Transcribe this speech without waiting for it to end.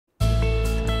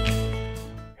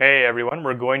Hey everyone,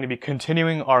 we're going to be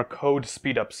continuing our code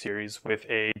speedup series with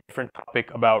a different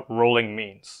topic about rolling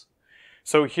means.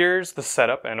 So here's the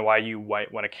setup and why you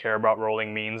might want to care about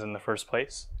rolling means in the first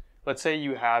place. Let's say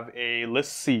you have a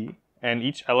list C, and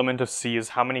each element of C is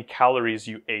how many calories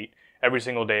you ate every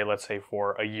single day, let's say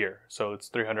for a year. So it's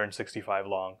 365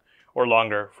 long, or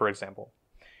longer, for example.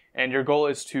 And your goal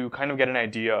is to kind of get an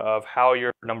idea of how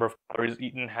your number of calories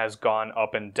eaten has gone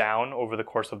up and down over the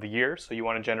course of the year. So you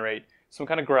want to generate some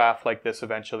kind of graph like this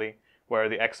eventually, where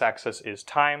the x-axis is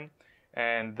time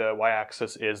and the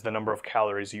y-axis is the number of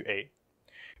calories you ate.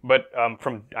 But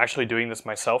from actually doing this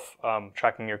myself,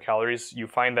 tracking your calories, you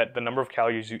find that the number of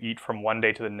calories you eat from one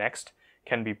day to the next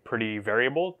can be pretty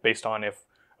variable based on if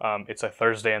it's a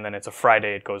Thursday and then it's a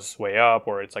Friday, it goes way up,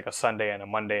 or it's like a Sunday and a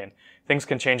Monday, and things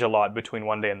can change a lot between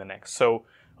one day and the next. So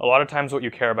a lot of times what you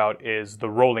care about is the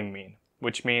rolling mean,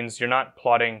 which means you're not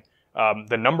plotting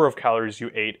the number of calories you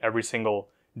ate every single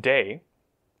day,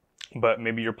 but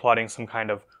maybe you're plotting some kind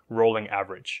of rolling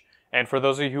average. And for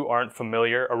those of you who aren't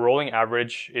familiar, a rolling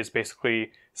average is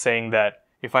basically saying that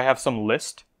if I have some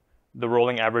list, the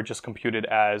rolling average is computed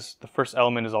as the first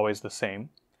element is always the same.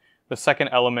 The second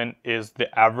element is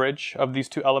the average of these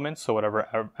two elements, so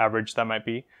whatever average that might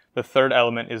be. The third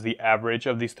element is the average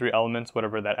of these three elements,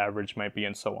 whatever that average might be,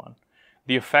 and so on.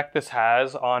 The effect this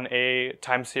has on a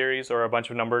time series or a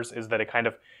bunch of numbers is that it kind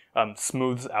of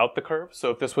smooths out the curve. So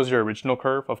if this was your original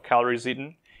curve of calories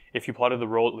eaten, if you plotted the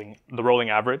rolling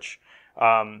average,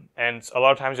 and a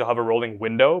lot of times you'll have a rolling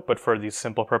window, but for the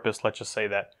simple purpose, let's just say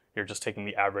that you're just taking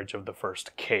the average of the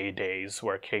first k days,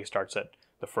 where k starts at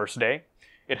the first day.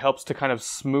 It helps to kind of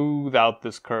smooth out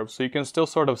this curve, so you can still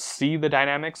sort of see the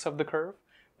dynamics of the curve,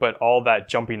 but all that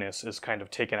jumpiness is kind of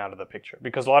taken out of the picture.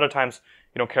 Because a lot of times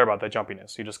you don't care about that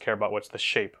jumpiness, you just care about what's the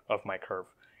shape of my curve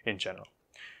in general.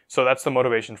 So that's the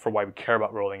motivation for why we care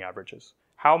about rolling averages.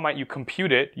 How might you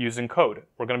compute it using code?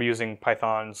 We're going to be using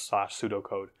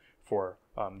Python/pseudocode for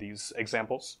these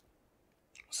examples.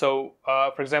 So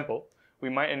for example, we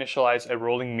might initialize a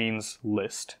rolling means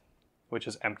list, which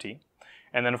is empty.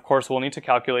 And then of course we'll need to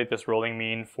calculate this rolling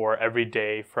mean for every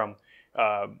day from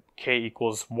k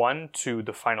equals 1 to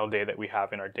the final day that we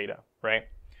have in our data, right?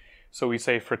 So we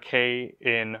say for k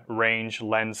in range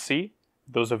len c.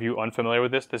 Those of you unfamiliar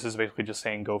with this, this is basically just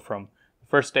saying go from the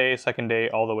first day, second day,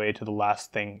 all the way to the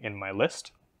last thing in my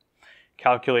list.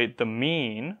 Calculate the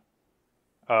mean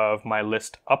of my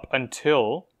list up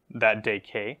until that day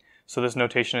k. So this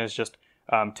notation is just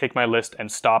take my list and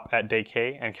stop at day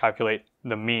k and calculate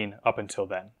the mean up until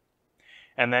then.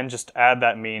 And then just add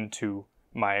that mean to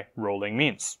my rolling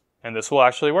means. And this will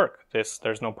actually work.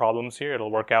 There's no problems here.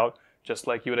 It'll work out just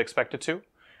like you would expect it to.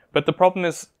 But the problem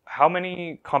is, how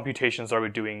many computations are we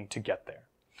doing to get there?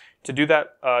 To do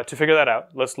that, to figure that out,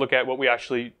 let's look at what we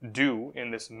actually do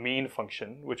in this mean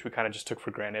function, which we kind of just took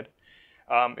for granted.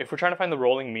 If we're trying to find the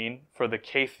rolling mean for the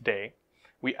kth day,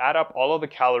 we add up all of the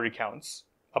calorie counts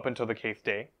up until the kth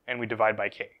day, and we divide by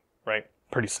k, right?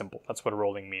 Pretty simple. That's what a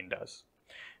rolling mean does.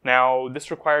 Now,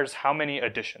 this requires how many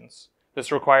additions?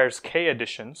 This requires k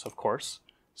additions, of course.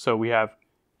 So we have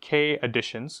k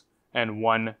additions and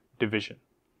 1 division.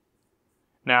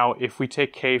 Now, if we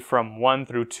take k from 1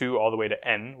 through 2 all the way to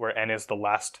n, where n is the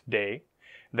last day,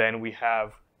 then we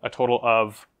have a total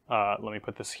of, let me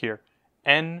put this here,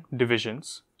 n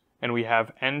divisions, and we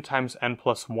have n times n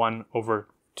plus 1 over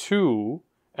 2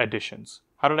 additions.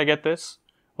 How did I get this?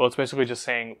 Well, it's basically just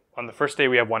saying on the first day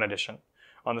we have 1 addition.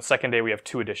 On the second day we have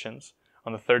 2 additions.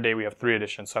 On the third day we have 3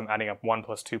 additions. So I'm adding up 1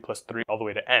 plus 2 plus 3 all the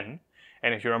way to n.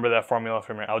 And if you remember that formula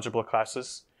from your algebra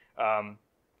classes,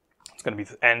 it's going to be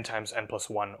n times n plus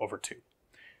 1 over 2.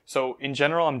 So in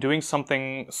general, I'm doing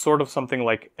something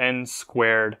like n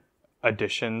squared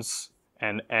additions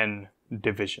and n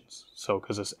divisions. So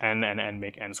because it's n and n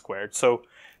make n squared. So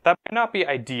that might not be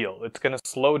ideal. It's going to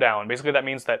slow down. Basically, that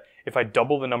means that if I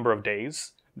double the number of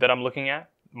days that I'm looking at,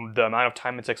 the amount of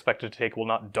time it's expected to take will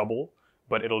not double,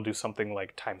 but it'll do something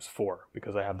like times 4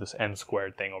 because I have this n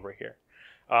squared thing over here.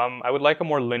 I would like a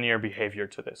more linear behavior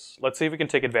to this. Let's see if we can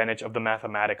take advantage of the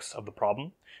mathematics of the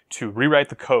problem to rewrite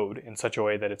the code in such a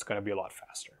way that it's going to be a lot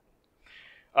faster.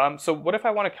 So what if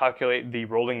I want to calculate the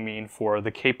rolling mean for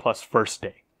the k plus first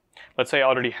day? Let's say I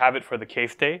already have it for the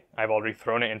kth day. I've already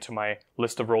thrown it into my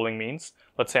list of rolling means.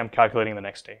 Let's say I'm calculating the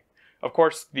next day. Of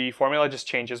course, the formula just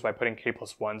changes by putting k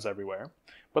plus 1s everywhere.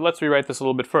 But let's rewrite this a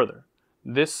little bit further.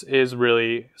 This is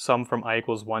really sum from I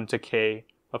equals 1 to k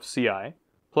of ci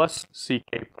plus ck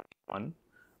plus 1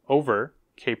 over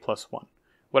k plus 1.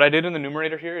 What I did in the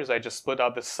numerator here is I just split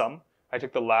out this sum. I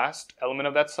took the last element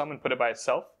of that sum and put it by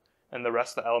itself, and the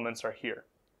rest of the elements are here.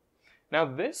 Now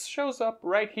this shows up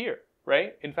right here.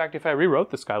 right? In fact, if I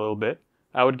rewrote this guy a little bit,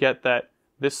 I would get that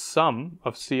this sum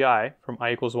of ci from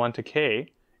I equals 1 to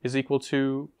k is equal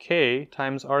to k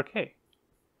times rk.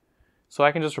 So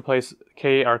I can just replace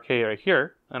k rk right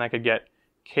here, and I could get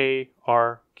k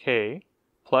rk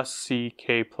plus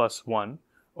ck plus 1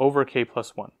 over k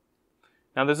plus 1.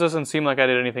 Now this doesn't seem like I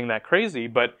did anything that crazy,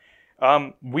 but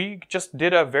we just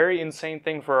did a very insane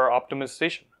thing for our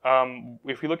optimization.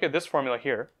 If we look at this formula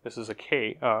here, this is a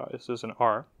k, this is an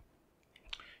r.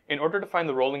 In order to find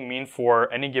the rolling mean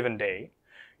for any given day,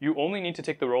 you only need to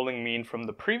take the rolling mean from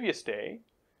the previous day,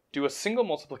 do a single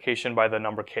multiplication by the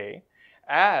number k,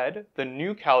 add the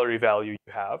new calorie value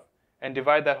you have, and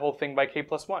divide that whole thing by k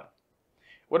plus 1.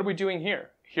 What are we doing here?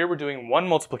 Here we're doing one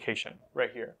multiplication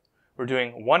right here. We're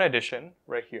doing one addition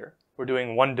right here. We're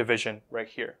doing one division right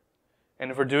here.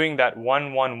 And if we're doing that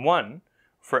 1, 1, 1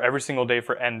 for every single day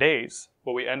for n days,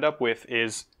 what we end up with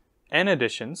is n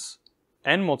additions,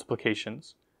 n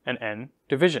multiplications, and n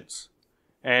divisions.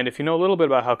 And if you know a little bit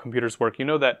about how computers work, you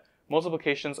know that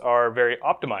multiplications are very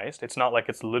optimized. It's not like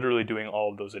it's literally doing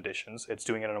all of those additions. It's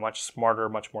doing it in a much smarter,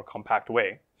 much more compact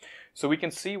way. So we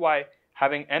can see why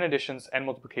having n additions, n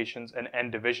multiplications, and n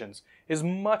divisions is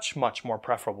much, much more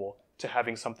preferable to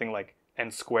having something like n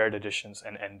squared additions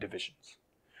and n divisions.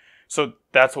 So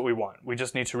that's what we want. We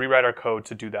just need to rewrite our code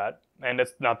to do that, and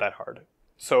it's not that hard.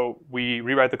 So we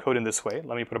rewrite the code in this way.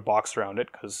 Let me put a box around it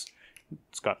because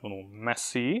it's got a little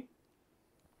messy.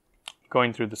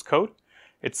 Going through this code,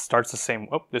 it starts the same.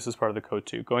 Oh, this is part of the code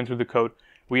too. Going through the code,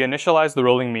 we initialize the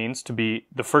rolling means to be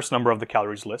the first number of the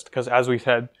calories list, because as we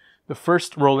said, the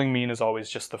first rolling mean is always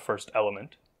just the first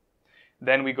element.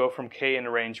 Then we go from k in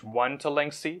range 1 to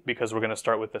length c, because we're going to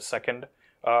start with the second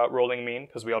rolling mean,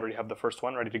 because we already have the first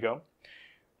one ready to go.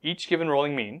 Each given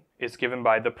rolling mean is given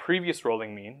by the previous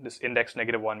rolling mean. This index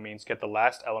 -1 means get the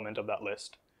last element of that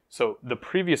list. So the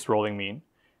previous rolling mean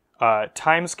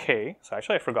times k. So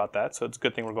actually I forgot that, so it's a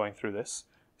good thing we're going through this.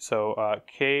 So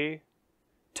k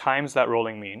times that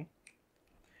rolling mean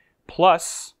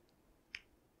plus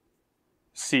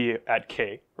c at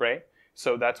k, right?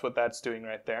 So that's what that's doing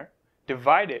right there.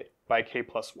 Divided by k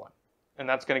plus 1. And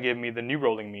that's going to give me the new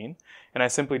rolling mean. And I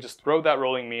simply just throw that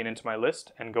rolling mean into my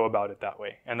list and go about it that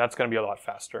way. And that's going to be a lot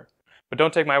faster. But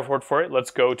don't take my word for it. Let's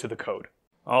go to the code.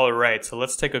 All right, so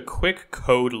let's take a quick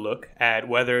code look at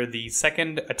whether the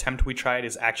second attempt we tried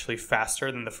is actually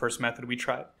faster than the first method we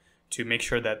tried to make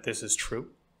sure that this is true.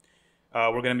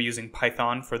 We're going to be using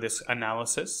Python for this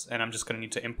analysis, and I'm just going to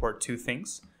need to import two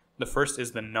things. The first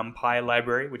is the NumPy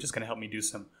library, which is going to help me do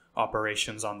some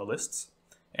operations on the lists.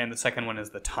 And the second one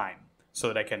is the time, so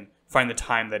that I can find the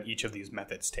time that each of these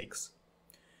methods takes.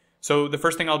 So the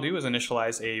first thing I'll do is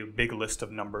initialize a big list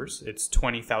of numbers. It's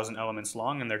 20,000 elements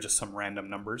long, and they're just some random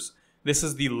numbers. This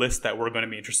is the list that we're going to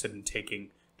be interested in taking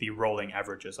the rolling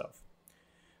averages of.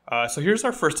 So here's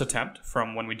our first attempt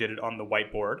from when we did it on the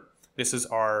whiteboard. This is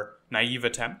our naive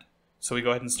attempt. So we go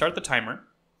ahead and start the timer.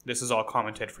 This is all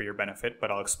commented for your benefit,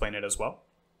 but I'll explain it as well.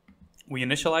 We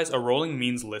initialize a rolling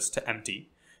means list to empty.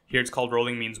 Here it's called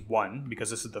rolling means 1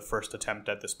 because this is the first attempt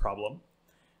at this problem.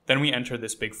 Then we enter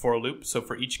this big for loop. So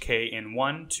for each k in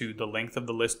 1 to the length of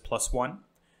the list plus 1,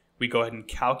 we go ahead and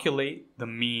calculate the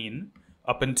mean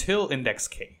up until index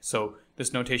k. So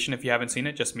this notation, if you haven't seen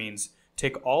it, just means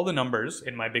take all the numbers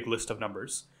in my big list of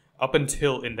numbers up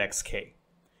until index k,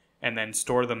 and then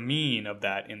store the mean of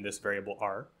that in this variable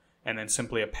r, and then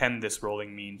simply append this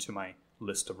rolling mean to my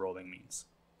list of rolling means.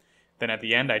 Then at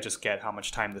the end, I just get how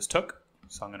much time this took.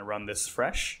 So I'm going to run this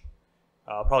fresh.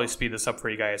 I'll probably speed this up for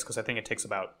you guys because I think it takes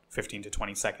about 15 to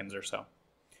 20 seconds or so.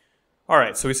 All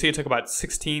right, so we see it took about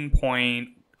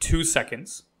 16.2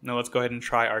 seconds. Now let's go ahead and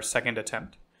try our second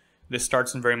attempt. This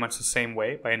starts in very much the same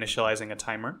way by initializing a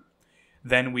timer.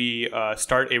 Then we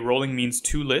start a rolling means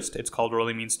 2 list. It's called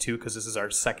rolling means 2 because this is our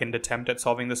second attempt at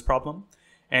solving this problem.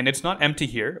 And it's not empty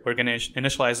here. We're going to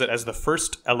initialize it as the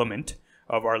first element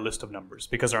of our list of numbers,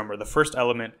 because remember, the first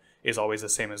element is always the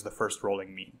same as the first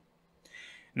rolling mean.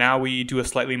 Now we do a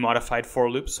slightly modified for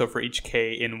loop. So for each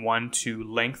k in 1 to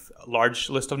length large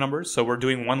list of numbers. So we're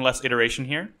doing one less iteration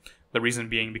here. The reason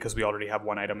being because we already have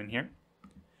one item in here.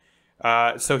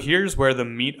 So here's where the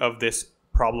meat of this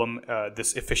problem,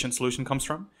 this efficient solution comes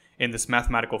from, in this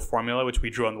mathematical formula which we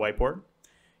drew on the whiteboard.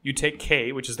 You take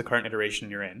k, which is the current iteration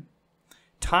you're in,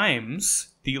 times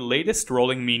the latest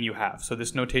rolling mean you have. So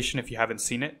this notation, if you haven't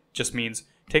seen it, just means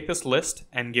take this list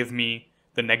and give me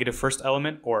the negative first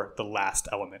element or the last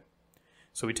element.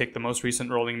 So we take the most recent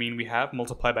rolling mean we have,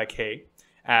 multiply by k,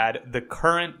 add the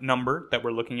current number that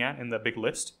we're looking at in the big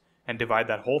list, and divide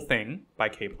that whole thing by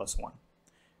k plus 1.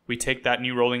 We take that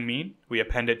new rolling mean, we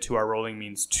append it to our rolling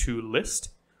means 2 list,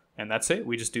 And that's it.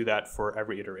 We just do that for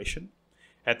every iteration.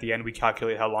 At the end, we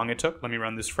calculate how long it took. Let me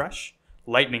run this fresh.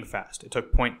 Lightning fast. It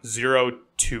took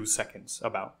 0.02 seconds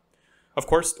about. Of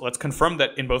course, let's confirm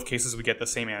that in both cases we get the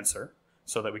same answer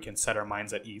so that we can set our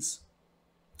minds at ease.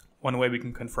 One way we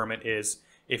can confirm it is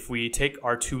if we take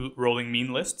our two rolling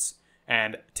mean lists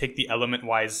and take the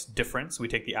element-wise difference, we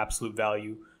take the absolute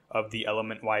value of the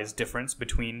element-wise difference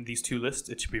between these two lists,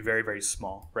 it should be very, very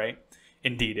small, right?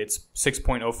 Indeed, it's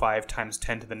 6.05 times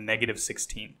 10 to the negative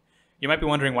 16. You might be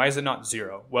wondering, why is it not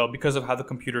 0? Well, because of how the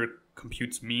computer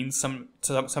computes means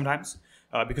sometimes.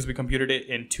 Because we computed it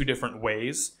in two different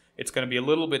ways, it's going to be a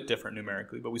little bit different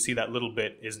numerically, but we see that little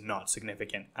bit is not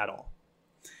significant at all.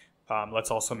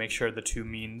 Let's also make sure the two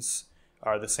means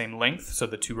are the same length. So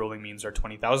the two rolling means are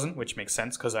 20,000, which makes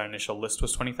sense because our initial list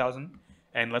was 20,000.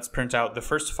 And let's print out the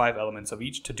first 5 elements of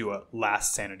each to do a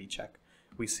last sanity check.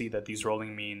 We see that these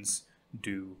rolling means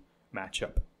do match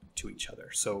up to each other.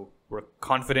 So we're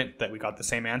confident that we got the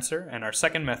same answer. And our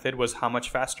second method was how much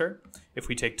faster. If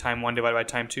we take time 1 divided by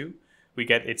time 2, we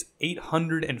get it's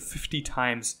 850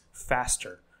 times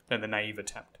faster than the naive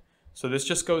attempt. So this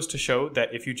just goes to show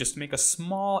that if you just make a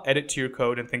small edit to your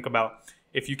code and think about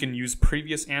if you can use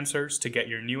previous answers to get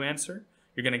your new answer,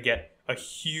 you're going to get a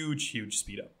huge, huge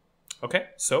speed up. Okay,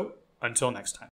 so until next time.